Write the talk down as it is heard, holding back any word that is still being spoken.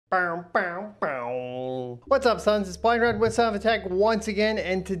Bow, bow, bow. What's up, sons? It's Blind Red with Son of a Tech once again,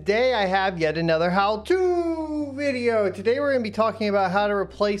 and today I have yet another how-to video. Today we're going to be talking about how to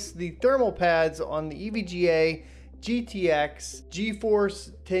replace the thermal pads on the EVGA GTX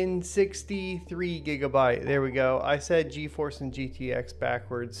GeForce 1060 3GB. There we go. I said GeForce and GTX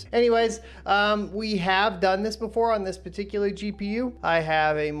backwards. Anyways, we have done this before on this particular GPU. I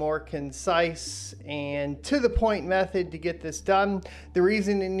have a more concise and to the point method to get this done. The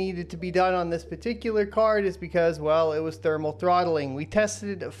reason it needed to be done on this particular card is because, well, it was thermal throttling. We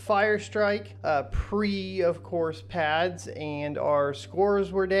tested Firestrike pre, of course, pads, and our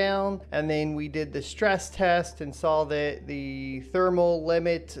scores were down. And then we did the stress test and saw that the thermal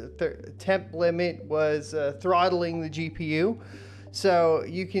limit, temp limit was throttling the GPU. So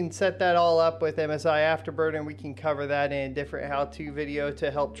you can set that all up with MSI Afterburner. We can cover that in a different how-to video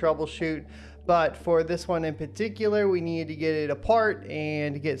to help troubleshoot. But for this one in particular, we needed to get it apart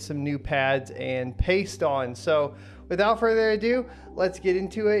and get some new pads and paste on. So without further ado, let's get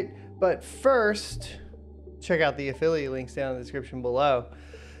into it. But first, check out the affiliate links down in the description below.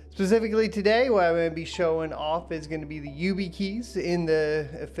 Specifically today, what I'm going to be showing off is going to be the Yubikeys in the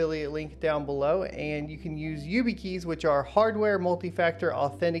affiliate link down below. And you can use Yubikeys, which are hardware multi-factor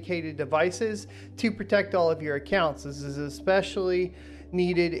authenticated devices, to protect all of your accounts. This is especially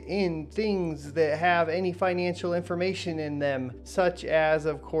needed in things that have any financial information in them, such as,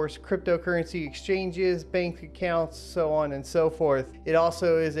 of course, cryptocurrency exchanges, bank accounts, so on and so forth. It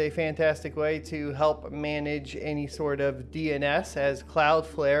also is a fantastic way to help manage any sort of DNS, as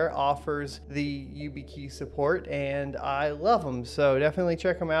Cloudflare offers the YubiKey support, and I love them. So definitely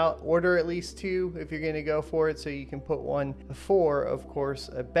check them out. Order at least 2 if you're going to go for it, so you can put one for, of course,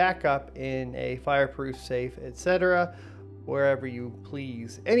 a backup in a fireproof safe, etc., wherever you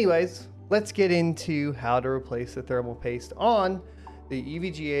please. Anyways, let's get into how to replace the thermal paste on the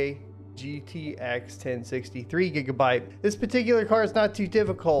EVGA GTX 1060 3GB. This particular card is not too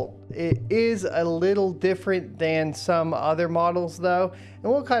difficult. It is a little different than some other models though,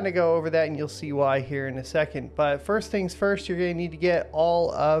 and we'll kind of go over that and you'll see why here in a second. But first things first, you're going to need to get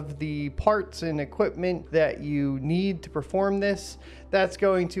all of the parts and equipment that you need to perform this. That's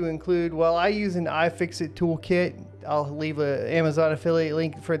going to include, well, I use an iFixit toolkit. I'll leave an Amazon affiliate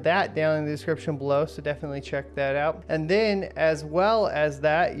link for that down in the description below, so definitely check that out. And then as well as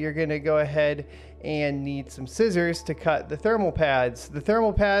that, you're going to go ahead and need some scissors to cut the thermal pads. The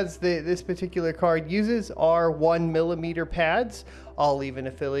thermal pads that this particular card uses are 1mm pads. I'll leave an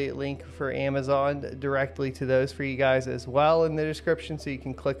affiliate link for Amazon directly to those for you guys as well in the description, so you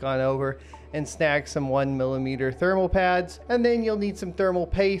can click on over and snag some 1mm thermal pads. And then you'll need some thermal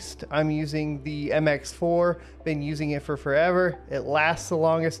paste. I'm using the MX4, been using it for forever. It lasts the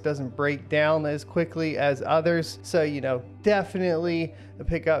longest, doesn't break down as quickly as others. So, you know, definitely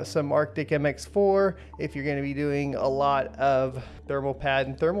pick up some Arctic MX4 if you're going to be doing a lot of thermal pad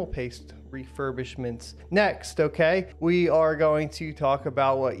and thermal paste refurbishments. Next, okay, we are going to talk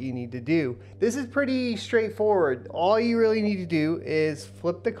about what you need to do. This is pretty straightforward. All you really need to do is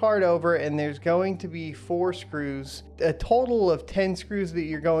flip the card over, and there's going to be 4 screws, a total of 10 screws that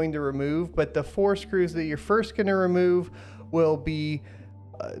you're going to remove, but the 4 screws that you're first going to remove will be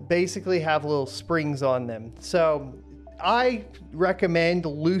basically have little springs on them. So I recommend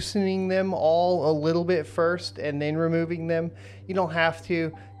loosening them all a little bit first and then removing them. You don't have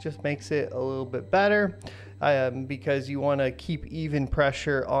to, just makes it a little bit better because you want to keep even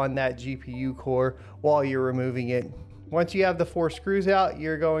pressure on that GPU core while you're removing it. Once you have the 4 screws out,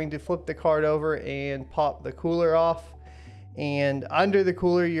 you're going to flip the card over and pop the cooler off. And under the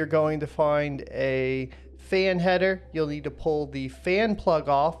cooler, you're going to find a fan header. You'll need to pull the fan plug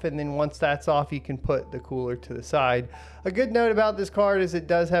off, and then once that's off, you can put the cooler to the side. A good note about this card is it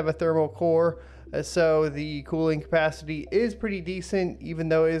does have a thermal core, so the cooling capacity is pretty decent, even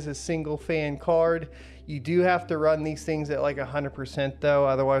though it is a single fan card. You do have to run these things at like 100% though,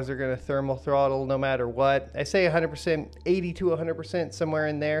 otherwise they're going to thermal throttle no matter what. I say 100%, 80 to 100%, somewhere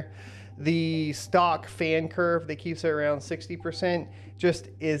in there. The stock fan curve that keeps it around 60% just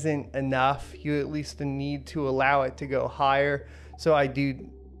isn't enough. You at least need to allow it to go higher. So I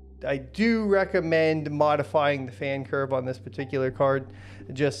do recommend modifying the fan curve on this particular card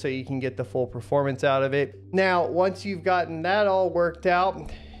just so you can get the full performance out of it. Now, once you've gotten that all worked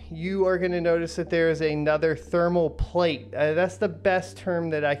out, you are going to notice that there is another thermal plate. That's the best term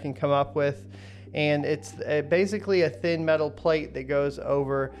that I can come up with. And it's basically a thin metal plate that goes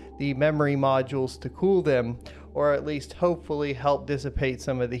over the memory modules to cool them, or at least hopefully help dissipate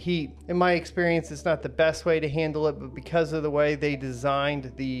some of the heat. In my experience, it's not the best way to handle it, but because of the way they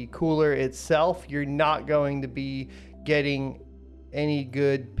designed the cooler itself, you're not going to be getting any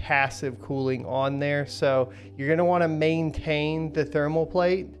good passive cooling on there. So you're going to want to maintain the thermal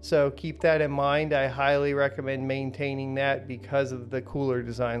plate, so keep that in mind. I highly recommend maintaining that because of the cooler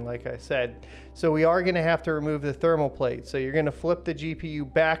design, like I said. So we are going to have to remove the thermal plate. So you're going to flip the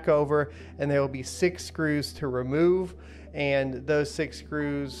GPU back over, and there will be 6 screws to remove, and those 6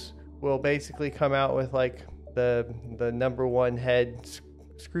 screws will basically come out with like the number 1 head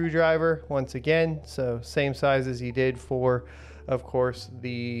screwdriver once again. So same size as you did for, of course,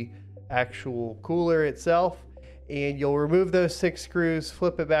 the actual cooler itself. And you'll remove those 6 screws,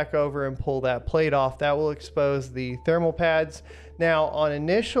 flip it back over, and pull that plate off. That will expose the thermal pads. Now, on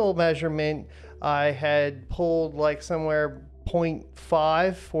initial measurement, I had pulled like somewhere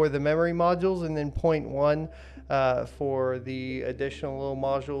 0.5 for the memory modules, and then 0.1 for the additional little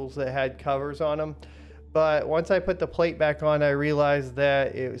modules that had covers on them. But once I put the plate back on, I realized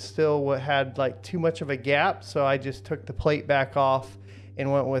that it still had like too much of a gap. So I just took the plate back off and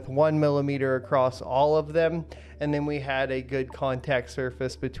went with 1 millimeter across all of them. And then we had a good contact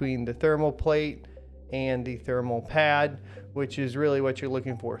surface between the thermal plate and the thermal pad, which is really what you're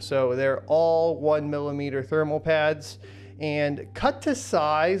looking for. So they're all 1 millimeter thermal pads. And cut to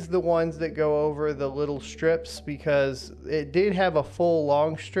size the ones that go over the little strips, because it did have a full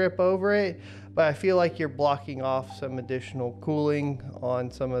long strip over it, but I feel like you're blocking off some additional cooling on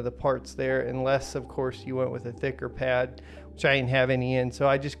some of the parts there, unless of course you went with a thicker pad, which I didn't have any in. So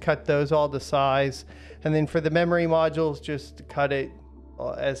I just cut those all to size. And then for the memory modules, just cut it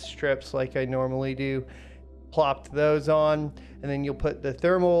as strips like I normally do. Plopped those on, and then you'll put the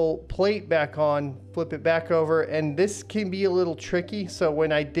thermal plate back on, flip it back over, and this can be a little tricky. So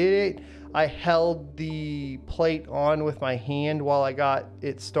when I did it, I held the plate on with my hand while I got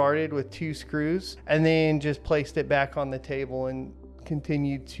it started with 2 screws, and then just placed it back on the table and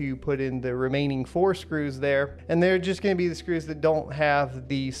continued to put in the remaining 4 screws there. And they're just going to be the screws that don't have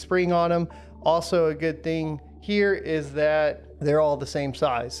the spring on them. Also, a good thing here is that they're all the same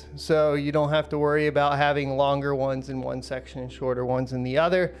size, so you don't have to worry about having longer ones in one section and shorter ones in the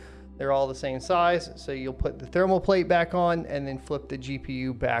other. They're all the same size. So you'll put the thermal plate back on and then flip the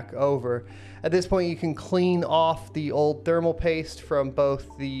GPU back over. At this point, you can clean off the old thermal paste from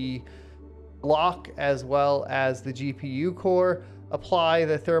both the block as well as the GPU core. Apply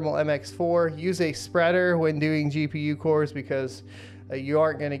the thermal MX4. Use a spreader when doing GPU cores, because you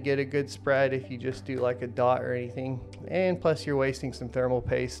aren't going to get a good spread if you just do like a dot or anything. And plus you're wasting some thermal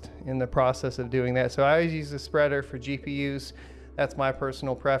paste in the process of doing that. So I always use a spreader for GPUs. That's my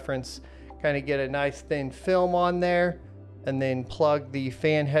personal preference. Kind of get a nice thin film on there, and then plug the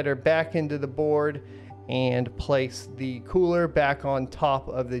fan header back into the board and place the cooler back on top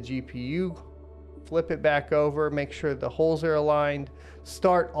of the GPU. Flip it back over, make sure the holes are aligned,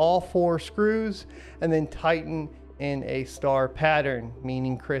 start all 4 screws, and then tighten in a star pattern,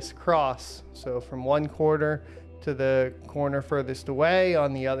 meaning crisscross. So from one corner to the corner furthest away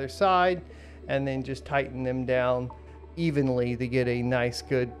on the other side, and then just tighten them down evenly to get a nice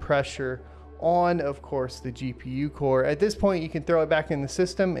good pressure on, of course, the GPU core. At this point, you can throw it back in the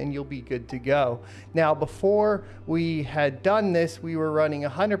system and you'll be good to go. Now, before we had done this, we were running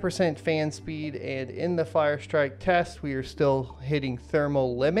 100% fan speed, and in the Firestrike test, we were still hitting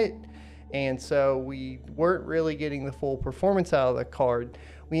thermal limit. And so we weren't really getting the full performance out of the card.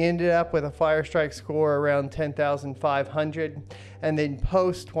 We ended up with a Firestrike score around 10,500. And then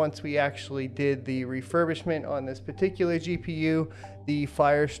post, once we actually did the refurbishment on this particular GPU, the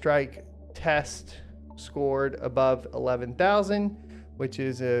Firestrike test scored above 11,000, which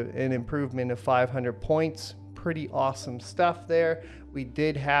is an improvement of 500 points. Pretty awesome stuff there. We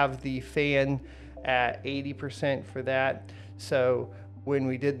did have the fan at 80% for that. So when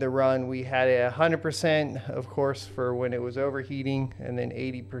we did the run, we had it 100%, of course, for when it was overheating, and then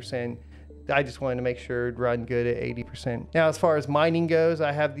 80%. I just wanted to make sure it'd run good at 80%. Now, as far as mining goes,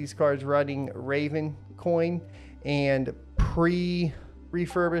 I have these cards running Raven coin, and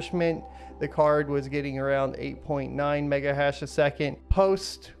pre-refurbishment, the card was getting around 8.9 mega hash a second.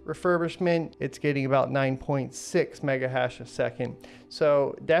 Post refurbishment, it's getting about 9.6 mega hash a second.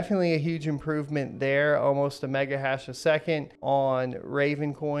 So definitely a huge improvement there, almost a mega hash a second on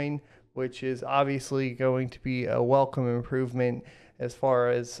Raven coin, which is obviously going to be a welcome improvement as far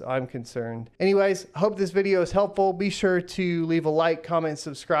as I'm concerned. Anyways, hope this video is helpful. Be sure to leave a like, comment,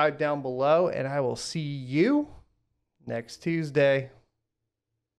 subscribe down below, and I will see you next Tuesday.